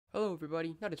Hello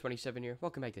everybody, Nutta27 here.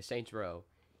 Welcome back to Saints Row.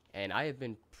 And I have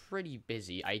been pretty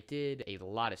busy. I did a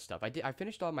lot of stuff. I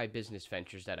finished all my business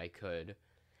ventures that I could.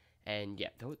 And yeah,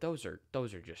 those are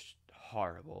just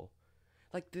horrible.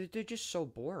 Like they're just so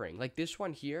boring. Like this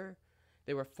one here,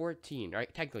 they were 14,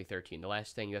 right? Technically 13. The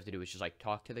last thing you have to do is just like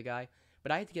talk to the guy.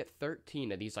 But I had to get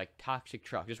 13 of these like toxic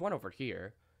trucks. There's one over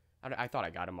here. I thought I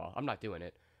got them all. I'm not doing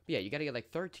it. But yeah, you got to get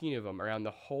like 13 of them around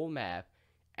the whole map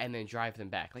and then drive them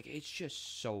back. Like it's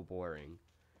just so boring.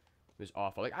 It was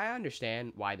awful. Like I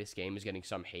understand why this game is getting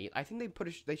some hate. I think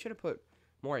they should have put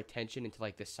more attention into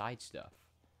like the side stuff.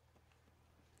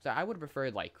 So I would have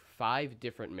preferred like 5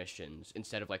 different missions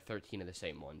instead of like 13 of the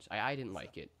same ones. I didn't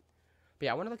like it. But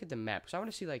yeah, I want to look at the map because I want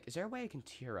to see like, is there a way I can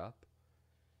tier up?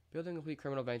 Building complete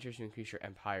criminal ventures to increase your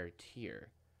empire tier.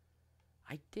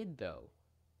 I did though.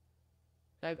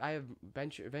 I have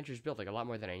ventures built like a lot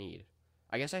more than I need.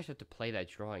 I guess I just have to play that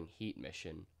drawing heat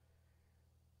mission.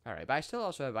 Alright, but I still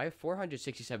also have, I have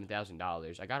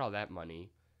 $467,000. I got all that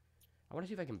money. I want to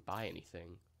see if I can buy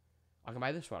anything. I can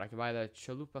buy this one. I can buy the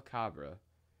Chalupa Cabra.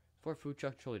 4 food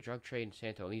truck, control the drug trade in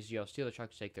Santo Eliseo. Steal the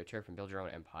truck to take their turf and build your own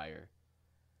empire.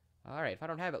 Alright, if I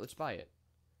don't have it, let's buy it.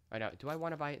 Right now, do I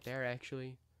want to buy it there,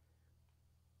 actually?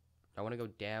 I want to go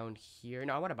down here.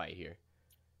 No, I want to buy it here.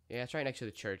 Yeah, it's right next to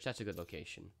the church. That's a good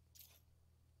location.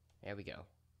 There we go.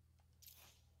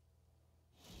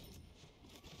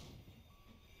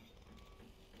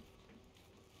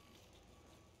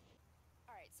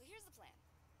 Alright, so here's the plan.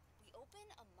 We open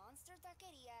a monster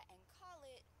taqueria and call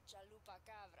it Chalupa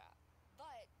Cabra.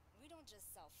 But we don't just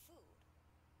sell food.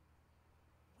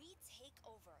 We take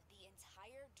over the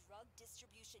entire drug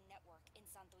distribution network in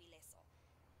Santo Ileso.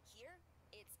 Here,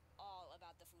 it's all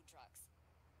about the food trucks.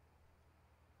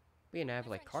 We can have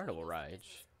My like friend Shui carnival knows the rides.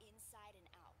 business inside and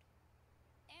out.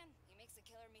 And he makes a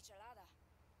killer michelada.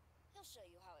 He'll show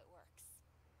you how it works.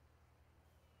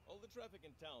 All the traffic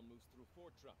in town moves through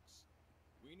 4 trucks.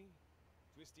 Weenie,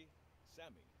 Twisty,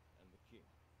 Sammy, and the King.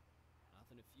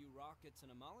 Nothing a few rockets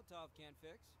and a Molotov can't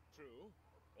fix. True.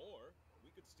 Or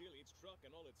we could steal each truck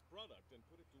and all its product and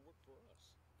put it to work for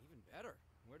us. Even better.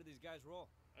 Where do these guys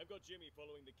roll? I've got Jimmy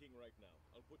following the King right now.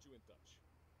 I'll put you in touch.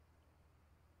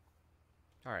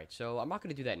 Alright, so I'm not going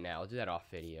to do that now. I'll do that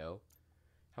off video.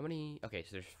 How many? Okay, so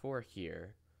there's 4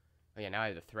 here. Oh yeah, now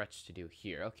I have the threats to do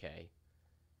here. Okay.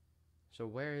 So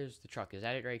where is the truck? Is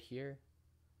that it right here?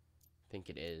 I think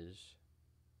it is.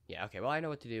 Yeah, okay. Well, I know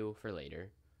what to do for later.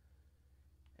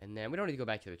 And then we don't need to go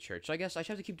back to the church. So I guess I should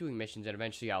have to keep doing missions and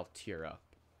eventually I'll tier up.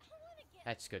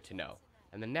 That's good to know.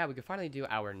 And then now we can finally do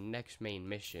our next main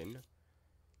mission.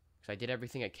 Because I did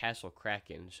everything at Castle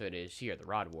Kraken. So it is here, the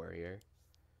Rod Warrior.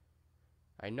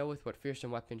 I know with what fearsome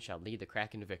weapon shall lead the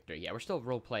Kraken to victory. Yeah, we're still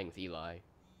role-playing with Eli.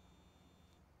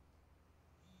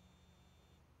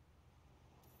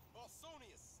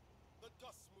 Barsonius, the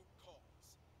dust moot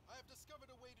calls. I have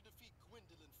discovered a way to defeat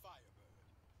Gwendolyn Firebird.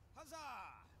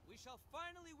 Huzzah! We shall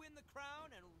finally win the crown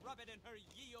and rub it in her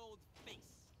ye old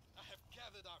face. I have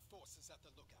gathered our forces at the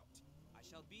lookout. I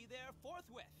shall be there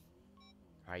forthwith.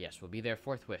 Alright, yes, we'll be there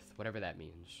forthwith, whatever that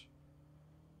means.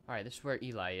 Alright, this is where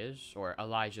Eli is, or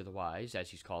Elijah the Wise, as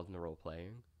he's called in the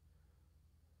role-playing.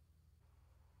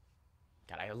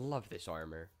 God, I love this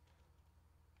armor.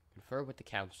 Confer with the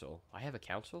council. I have a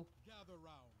council? Gather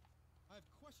round. I've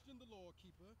questioned the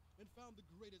Lawkeeper and found the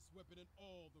greatest weapon in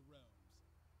all the realms.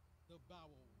 The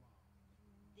Bowelrod.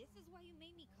 This is why you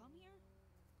made me come here?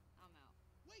 I'm out.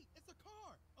 Wait, it's a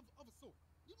car! Of a sort.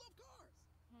 You love cars!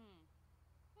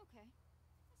 Okay.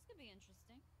 This could be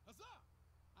interesting. Huzzah!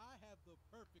 I have the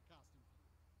perfect costume for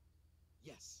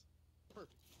you. Yes,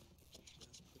 perfect.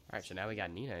 Alright, so now we got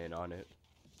Nina in on it.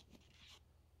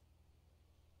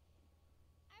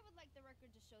 I would like the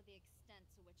record to show the extent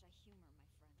to which I humor my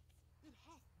friends. It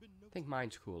hath been I think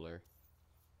mine's cooler.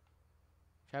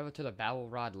 Travel to the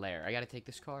Bowelrod lair. I gotta take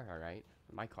this car? Alright.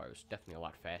 My car was definitely a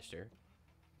lot faster.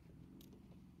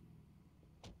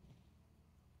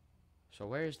 So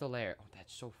where is the lair? Oh,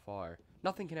 that's so far.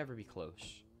 Nothing can ever be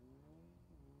close.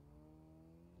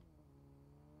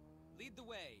 Lead the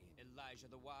way, Elijah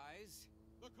the Wise.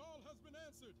 The call has been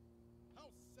answered.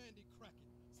 House Sandy Kraken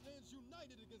stands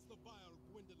united against the vile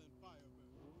Gwendolyn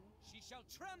Firebird. She shall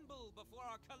tremble before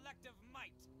our collective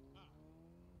might. Ah,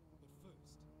 but first,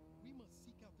 we must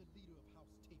seek out the leader of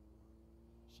House Tapeworm.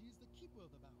 She is the keeper of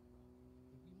the Bowelrod,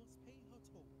 and we must pay her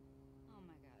toll. Oh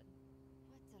my god.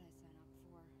 What did I sign up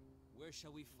for? Where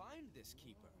shall we find this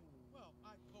keeper? Well,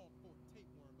 I called for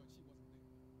Tapeworm, but she wasn't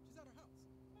there. She's at her house.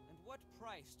 And what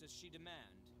price does she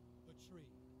demand? A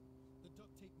trade. The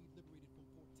duct tape we liberated from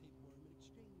Port Tapeworm in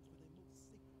exchange for their most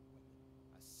sacred weapon.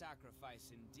 A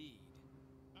sacrifice indeed.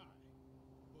 Aye,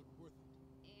 but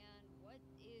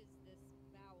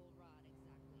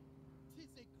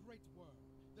is a great worm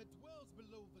that dwells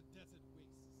below the desert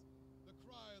wastes. The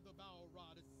cry of the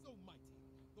Bowelrod is so mighty,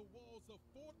 the walls of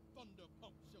Fort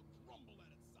Thunderpump shall crumble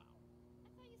at its sound. I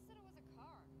thought you said it was a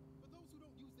car. For those who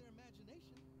don't use their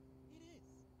imagination, it is.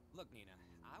 Look, Nina,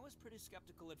 I was pretty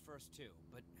skeptical at first too,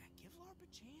 but give LARP a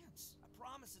chance. I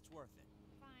promise it's worth it.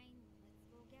 Fine, let's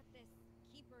go get this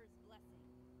keeper's blessing.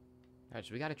 Alright,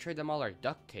 so we gotta trade them all our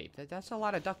duct tape. That's a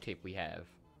lot of duct tape we have.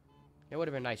 It would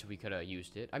have been nice if we could have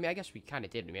used it. I mean, I guess we kind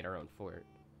of did. We made our own fort.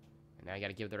 And now I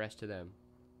gotta give the rest to them.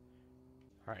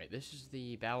 Alright, this is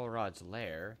the Bowelrod's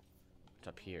lair. It's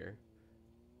up here.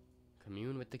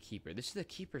 Commune with the keeper. This is the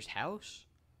keeper's house?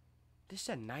 This is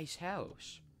a nice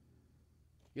house.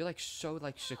 You're like so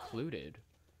like secluded.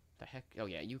 The heck? Oh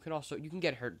yeah, you can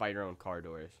get hurt by your own car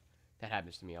doors. That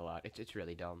happens to me a lot. It's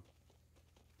really dumb.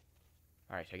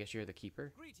 Alright, so I guess you're the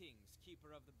keeper? Greetings,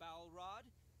 keeper of the Bowelrod.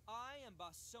 I am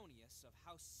Bosonius of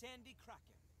House Sandy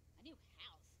Kraken. A new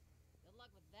house? Good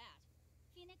luck with that.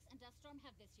 Phoenix and Duststorm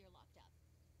have this year locked up.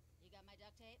 You got my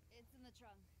duct tape? It's in the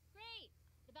trunk. Great!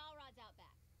 The Bowelrod's out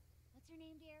back. What's your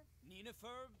name, dear?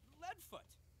 Ninefer Leadfoot.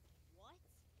 What?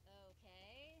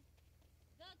 Okay.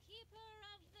 The keeper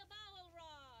of the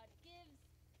Bowelrod gives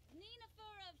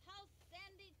Ninefer of House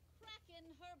Sandy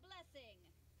Kraken her blessing.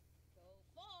 Go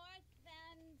forth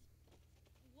and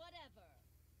whatever.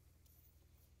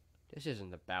 This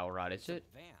isn't the Bowelrod, is it?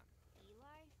 Van.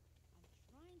 Eli, I'm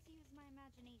trying to use my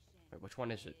imagination. Wait, which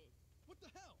one is it? What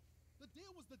the hell? The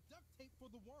deal was the duct tape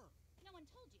for the worm. No one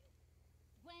told you.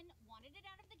 Gwen wanted it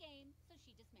out of the game, so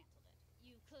she dismantled it.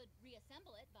 You could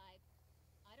reassemble it by,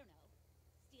 I don't know,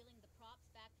 stealing the props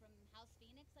back from House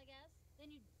Phoenix, I guess. Then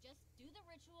you just do the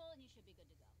ritual and you should be good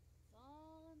to go. It's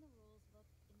all in the rules book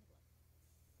in the glove box.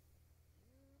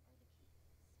 Here are the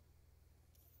keys.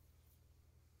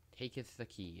 Taketh the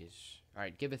keys.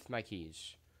 Alright, giveth my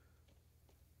keys.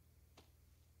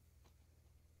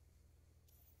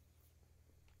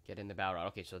 Get in the Bowelrod.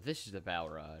 Okay, so this is the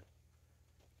Bowelrod.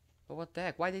 But what the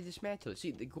heck? Why they dismantle it?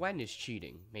 See, the Gwen is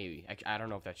cheating. Maybe. I don't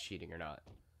know if that's cheating or not.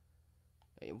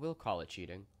 We'll call it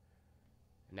cheating.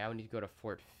 And now we need to go to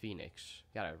Fort Phoenix.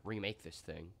 Gotta remake this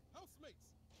thing. Housemates,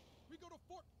 we go to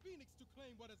Fort Phoenix to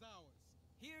claim what is ours.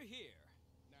 Here, here.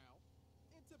 Now,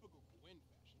 in typical Gwen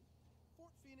fashion,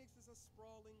 Fort Phoenix is a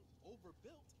sprawling,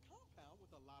 overbuilt compound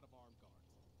with a lot of armed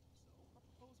guards. So I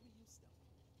propose we use stealth.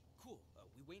 Cool.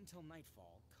 We wait until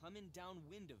nightfall, come in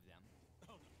downwind of them.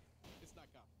 Oh no, it's not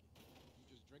complicated. You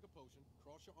just drink a potion,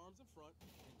 cross your arms in front,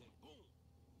 and then boom,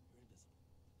 you're invisible.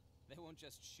 They won't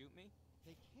just shoot me?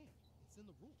 They can't. It's in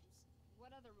the rules.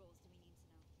 What other rules do we need to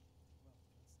know? Well,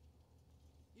 let's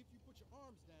see. If you put your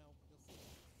arms down, they'll see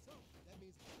you. So that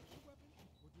means if you push your weapon or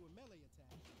do a melee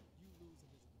attack, you lose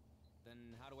invisibility.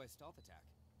 Then how do I stealth attack?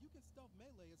 You can stealth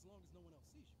melee as long as no one else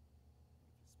sees you.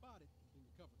 If you're spotted, then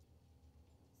your cover's blown.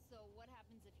 So what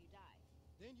happens if you die?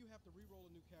 Then you have to re-roll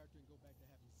a new character and go back to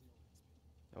having 0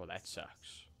 XP. Oh, that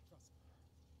sucks. Trust me.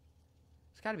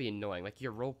 It's gotta be annoying. Like,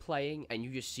 you're role-playing, and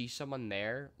you just see someone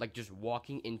there, like, just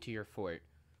walking into your fort,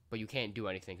 but you can't do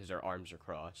anything because their arms are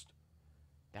crossed.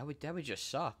 That would just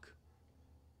suck.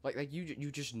 Like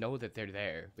you just know that they're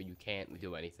there, but you can't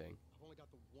do anything. I've only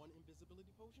got the one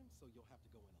invisibility potion, so you'll have to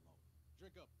go in alone.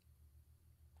 Drink up.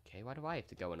 Okay, why do I have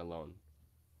to go in alone?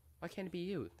 Why can't it be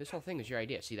you? This whole thing is your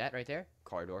idea. See that right there?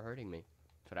 Car door hurting me.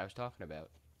 That's what I was talking about.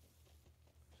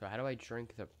 So how do I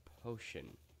drink the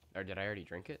potion? Or did I already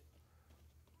drink it?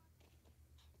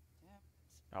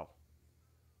 Oh.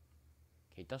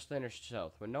 Okay, Dustlander's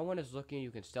stealth. When no one is looking,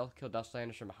 you can stealth kill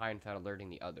Dustlanders from behind without alerting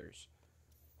the others.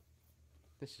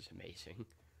 This is amazing.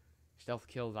 Stealth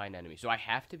kill thine enemy. So I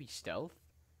have to be stealth?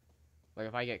 Like,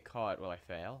 if I get caught, will I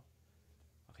fail?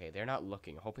 Okay, they're not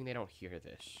looking. I'm hoping they don't hear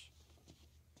this.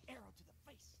 Arrow to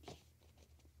the face.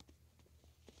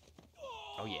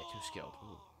 Oh yeah, too skilled.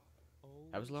 Ooh.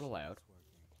 That was a little loud.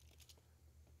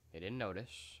 They didn't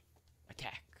notice.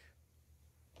 Attack.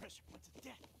 Pressure points of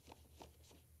death.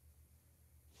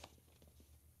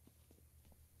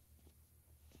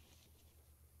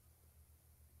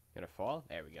 Gonna fall?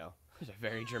 There we go. It was a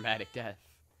very dramatic death.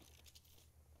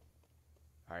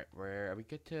 Alright, are we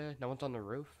good to... No one's on the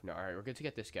roof? No, alright, we're good to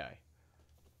get this guy.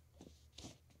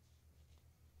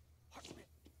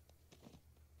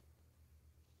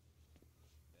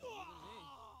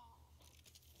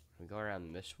 We go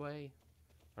around this way.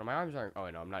 Oh, my arms aren't... Oh,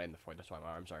 no, I'm not in the fort. That's why my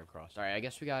arms aren't crossed. Alright, I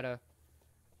guess we gotta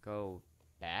go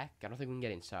back. I don't think we can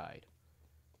get inside.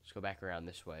 Let's go back around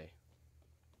this way.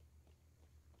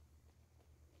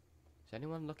 Is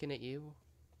anyone looking at you?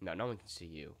 No, no one can see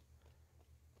you.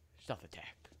 Stealth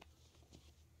attack.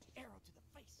 Arrow to the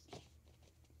face.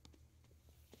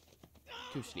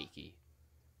 Too sneaky.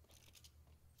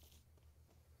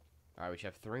 Alright, we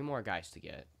should have 3 more guys to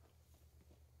get.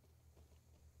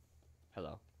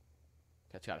 Hello.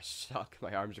 That's gotta suck.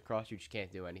 My arms are crossed, you just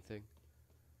can't do anything.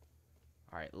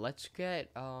 Alright, let's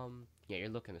get, yeah, you're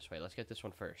looking this way. Let's get this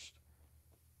one first.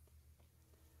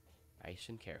 Nice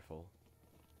and careful.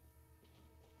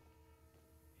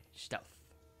 Stealth.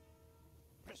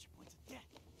 Pressure points of death.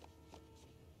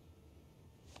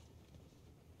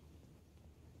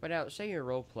 But now, say you're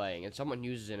role-playing and someone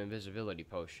uses an invisibility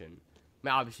potion. I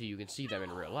mean, obviously you can see them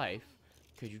in real life.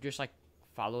 Could you just, like,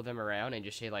 follow them around and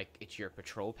just say, like, it's your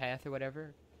patrol path or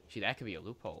whatever? See, that could be a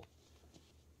loophole.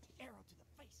 Arrow to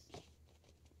the face.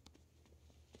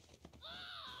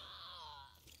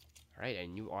 Alright,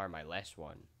 and you are my last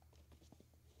one.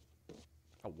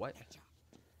 Oh, what?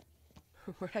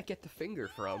 Where'd I get the finger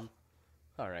from?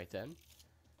 Alright, then.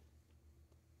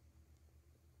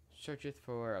 Searcheth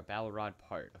for a Bowelrod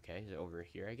part. Okay, is it over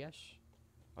here, I guess?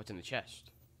 Oh, it's in the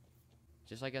chest. Is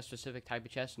this like a specific type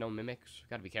of chest? No mimics?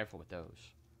 Gotta be careful with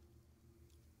those.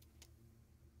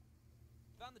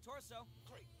 Found the torso.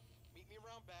 Great. Meet me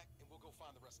around back, and we'll go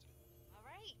find the rest of it.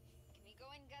 Alright, can we go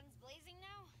in guns blazing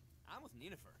now? I'm with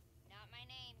Ninefer. Not my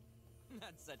name.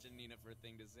 That's such a Ninefer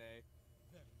thing to say.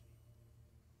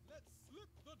 Let's slip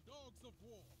the dogs of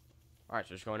war. Alright,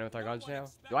 so just going in with our guns now.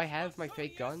 Do I have my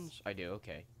fake guns? I do,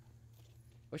 okay.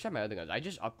 Wish I had my other guns. I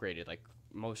just upgraded, like,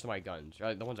 most of my guns.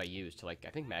 Or the ones I used to, like, I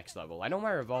think max level. I know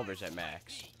my revolver's at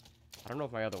max. I don't know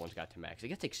if my other ones got to max. It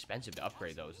gets expensive to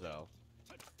upgrade those, though.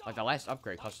 Like, the last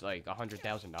upgrade cost, like,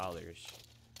 $100,000.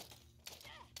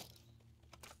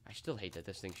 I still hate that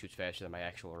this thing shoots faster than my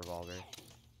actual revolver.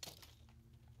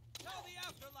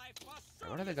 Alright,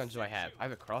 what other guns do I have? I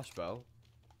have a crossbow.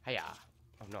 Hiya.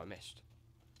 Oh, no, I missed.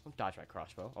 Don't dodge my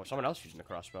crossbow. Oh, someone else using the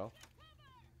crossbow.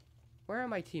 Where are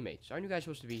my teammates? Aren't you guys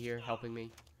supposed to be here helping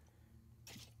me?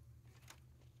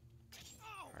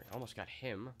 Alright, almost got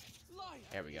him.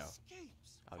 There we go.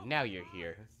 Oh, now you're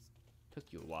here. Took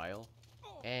you a while.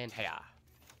 And hiya.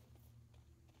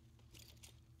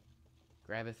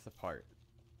 Grabbeth the part.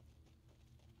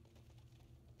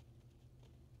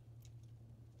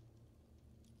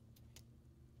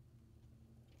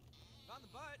 Found the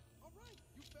butt.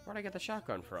 Where'd I get the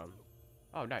shotgun from?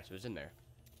 Oh, nice. It was in there.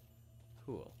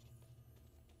 Cool.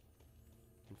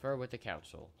 Confer with the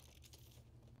council.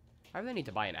 I really need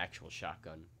to buy an actual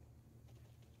shotgun.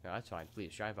 No, that's fine.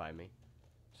 Please, drive by me.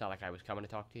 It's not like I was coming to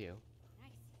talk to you.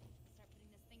 Nice. Start putting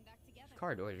this thing back together. These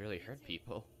car doors really hurt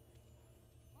people.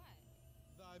 What?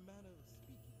 Thy manner of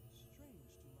speaking is strange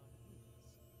to my ears.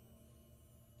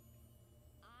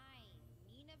 I,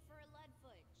 Ninefer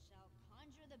Leadfoot, shall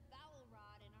conjure the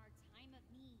Bowelrod in our time of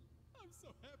need. I'm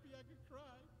so happy I could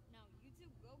cry. Now, you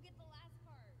two go get the last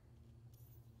part.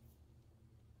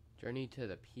 Journey to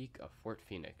the peak of Fort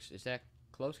Phoenix. Is that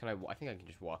close? Can I think I can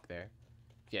just walk there.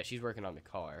 Yeah, she's working on the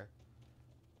car.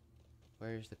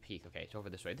 Where's the peak? Okay, it's over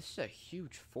this way. This is a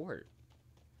huge fort.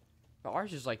 But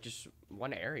ours is like just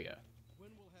one area.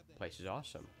 When we'll have that Place is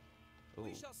awesome. Ooh,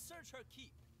 We shall search her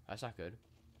keep. that's not good.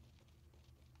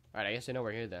 Alright, I guess I know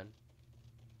we're here then.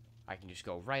 I can just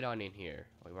go right on in here.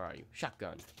 Wait, where are you?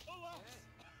 Shotgun. Alas!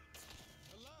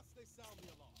 Alas, they sound the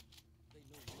alarm. They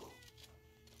know me.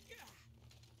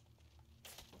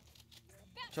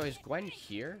 So is Gwen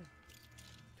here?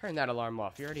 Turn that alarm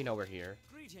off. You already know we're here.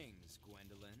 Greetings,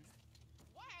 Gwendolyn.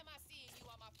 Why am I seeing you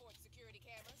on my fort security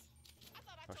cameras? I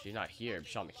thought I Oh, told she's you not to here. leave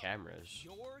She's on the alone. cameras.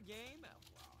 Your game? Oh,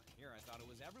 well, here I thought it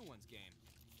was everyone's game.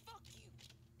 Fuck you.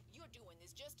 You're doing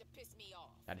this just to piss me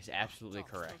off. That is absolutely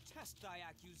Dost correct. protest thy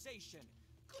accusation.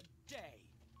 Good day.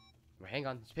 Well, hang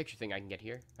on. This picture thing I can get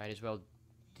here. Might as well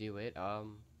do it.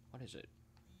 What is it?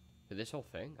 This whole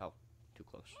thing? Oh, too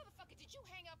close. Motherfucker, did you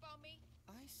hang up on me?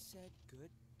 I said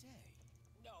good day.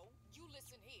 No, you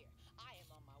listen here. I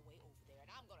am on my way over there, and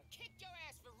I'm gonna kick your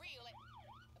ass for real.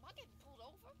 Am I getting pulled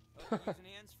over? Using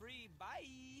hands free.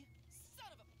 Bye. Son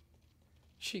of a...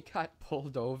 She got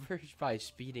pulled over. She's probably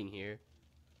speeding here.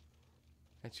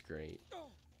 That's great.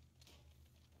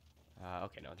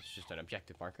 Okay, no, this is just an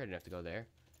objective marker. I didn't have to go there.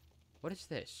 What is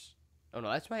this? Oh no,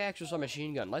 that's my actual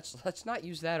submachine gun. Let's not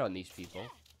use that on these people.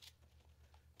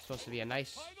 It's supposed to be a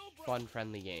nice, fun,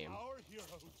 friendly game. Our heroes.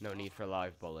 No need for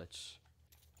live bullets.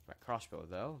 My crossbow,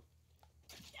 though.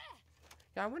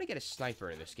 Yeah, I want to get a sniper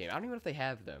in this game. I don't even know if they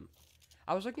have them.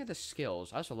 I was looking at the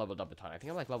skills. I also leveled up a ton. I think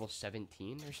I'm like level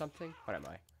 17 or something. What am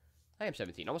I? I am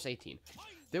 17, almost 18.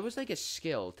 There was like a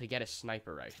skill to get a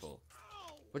sniper rifle.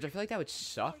 Which I feel like that would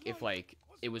suck if like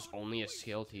it was only a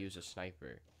skill to use a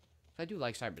sniper. I do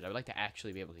like snipers. I would like to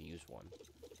actually be able to use one.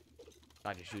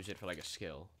 Not just use it for like a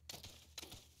skill.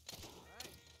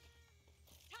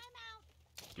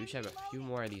 Do have a few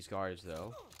more of these guards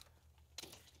though.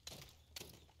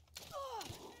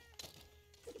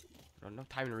 no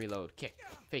time to reload. Kick.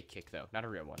 Fake kick, though. Not a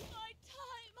real one. My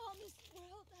time on this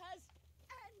world has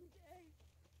ended.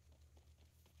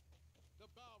 The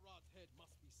Bowelrod's head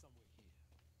must be somewhere here.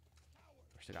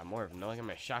 Wish I got more of them. No, I got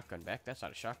my shotgun back. That's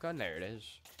not a shotgun. There it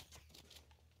is.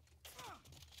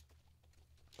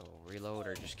 So reload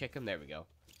or just kick him. There we go.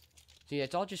 See,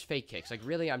 it's all just fake kicks. Like,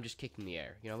 really, I'm just kicking the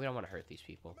air. You know, we don't want to hurt these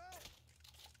people.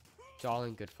 It's all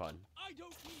in good fun. I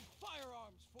don't need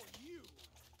firearms for you.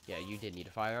 Yeah, you did need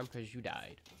a firearm because you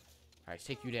died. Alright, let's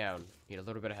take you down. Need a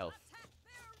little bit of health.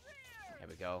 There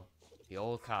we go. The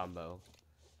old combo.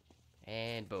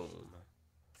 And boom.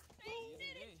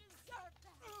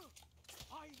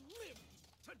 I live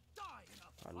to die in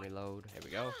a On reload. There we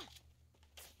go.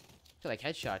 I feel like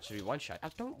headshots should be one shot.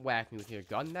 Don't whack me with your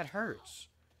gun. That hurts.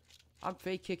 I'm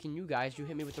fake kicking you guys. You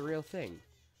hit me with the real thing.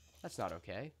 That's not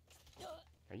okay.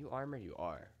 Are you armored? You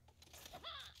are.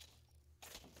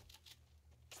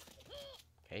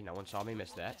 Okay, no one saw me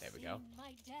miss that. There we go.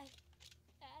 My death,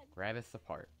 and Grabbeth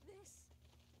apart. this is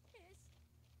it.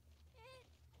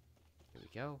 Here we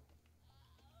go.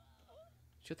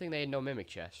 It's a good thing they had no mimic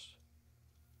chest.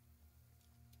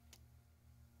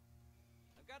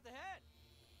 I've got the head.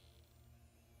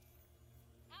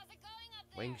 How's it going up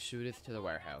there? Wingsuiteth to the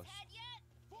warehouse. Head yet?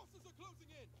 Forces are closing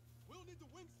in. We'll need to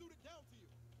wingsuit it down to you.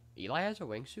 Eli has a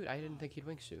wingsuit? I didn't think he'd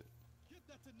wingsuit. Give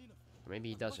that to Nina. Or maybe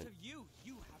he What doesn't. of you?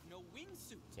 You have no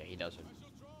wingsuit. Yeah, he doesn't. I shall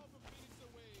draw the Phoenix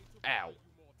away to Ow. buy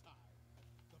you more time.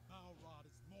 The Bowelrod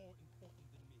is more important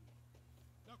than me.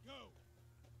 Now go.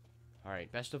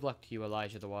 Alright, best of luck to you,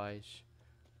 Elijah the Wise.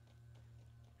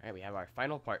 Alright, we have our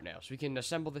final part now, so we can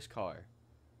assemble this car.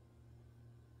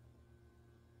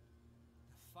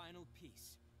 The final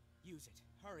piece. Use it.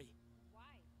 Hurry. Why?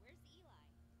 Where's Eli?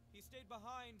 He stayed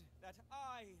behind that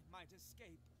I might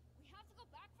escape. We have to go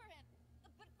back for him.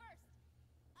 But first,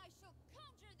 I shall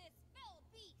conjure this fell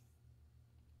beast.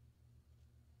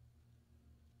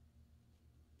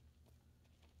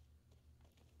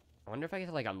 I wonder if I get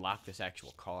to, like, unlock this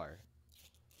actual car.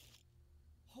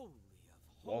 Holy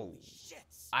of Whoa. holy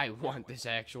shits. I want this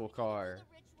actual car. The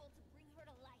ritual to bring her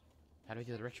to life. How do we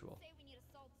do the ritual? Say we need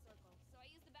a salt circle, so I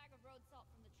used a bag of road salt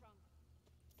from the trunk.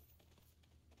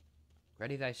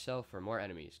 Ready thyself for more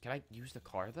enemies. Can I use the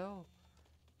car, though?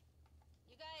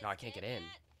 You guys No, I can't get in.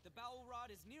 yet? The Bowelrod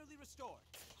is nearly restored.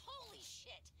 Holy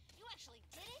shit! You actually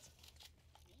did it?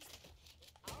 Maybe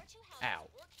if our two Ow.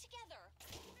 houses work together,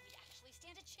 we'd actually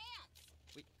stand a chance.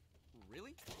 Wait,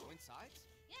 really? Join sides?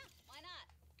 Yeah, why not?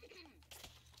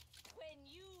 When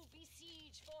you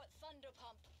besiege Fort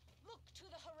Thunderpump, look to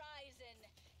the horizon.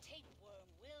 Tapeworm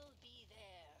will be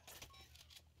there.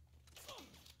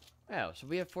 Oh, so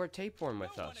we have 4 tapeworm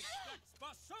with No one us.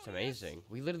 expects It's amazing.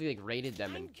 We literally, like, raided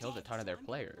them and killed a ton of their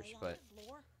players, but...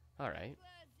 Alright.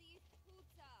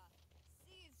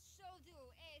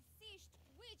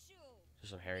 So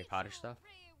some Harry Potter stuff.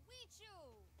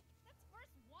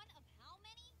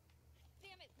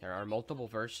 There are multiple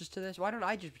verses to this. Why don't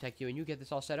I just protect you and you get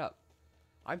this all set up?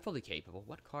 I'm fully capable.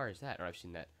 What car is that? Oh, I've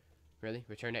seen that. Really?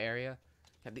 Return to area?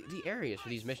 Yeah, the areas for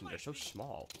these missions are so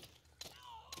small.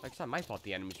 Like, it's not my fault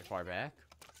the enemies are far back.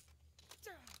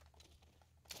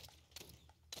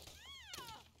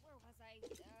 Where was I?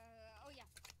 Oh yeah.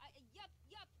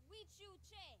 Yup. Wichu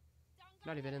che.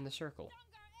 Not even in the circle.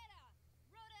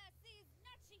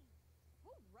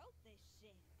 Who wrote this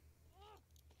shit?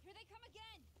 Here they come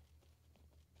again.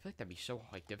 I feel like that'd be so,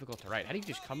 like, difficult to write. How do you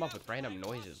just come up with random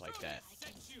noises like that? I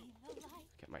can see the light.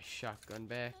 Get my shotgun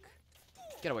back.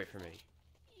 Get away from me.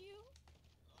 You.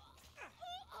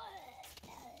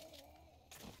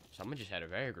 Someone just had a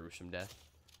very gruesome death.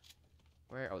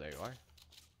 Where? Oh, there you are.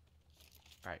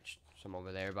 Alright, some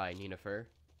over there by Nina Fur.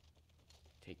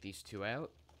 Take these 2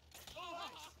 out.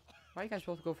 Why you guys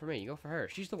both go for me? You go for her.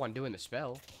 She's the one doing the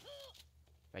spell.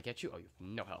 Did I get you? Oh, you have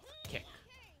no health. Kick.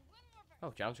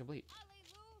 Oh, challenge complete.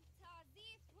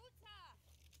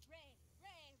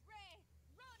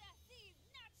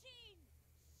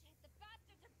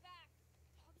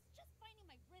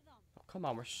 Oh, come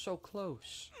on, we're so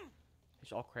close. They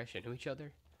just all crash into each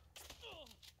other.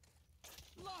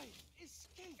 Life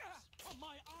escapes from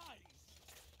my eyes.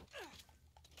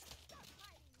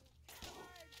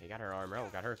 They got her armor. Oh,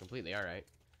 got her completely. Alright.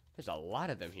 There's a lot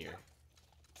of them here.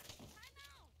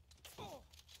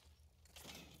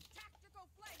 Tactical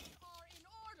flanks are in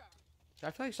order.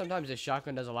 I feel like sometimes this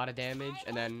shotgun does a lot of damage,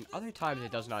 and then other times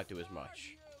it does not do as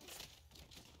much.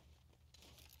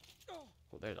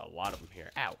 Well, there's a lot of them here.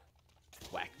 Ow.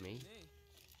 Whack me.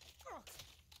 Come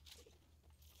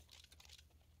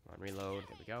on, reload.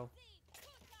 There we go.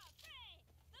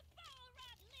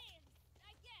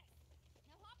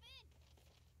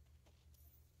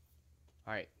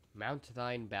 Alright, mount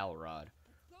thine Bowelrod.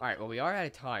 Alright, well, we are out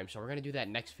of time, so we're gonna do that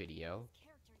next video.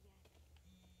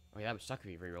 Oh, yeah, that would suck if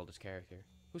he rerolled his character.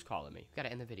 Who's calling me? We gotta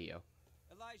end the video.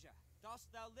 Elijah, dost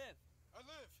thou live? I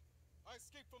live. I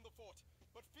escaped from the fort,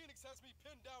 but Phoenix has me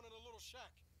pinned down in a little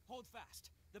shack. Hold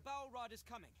fast. The Bowelrod is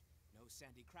coming. No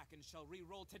Sandy Kraken shall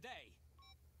re-roll today.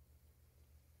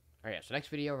 Alright, yeah, so next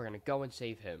video, we're gonna go and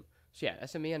save him. So yeah,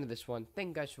 that's the end of this one. Thank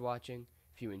you guys for watching.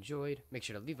 If you enjoyed, make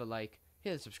sure to leave a like,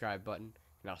 hit the subscribe button,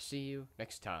 and I'll see you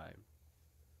next time.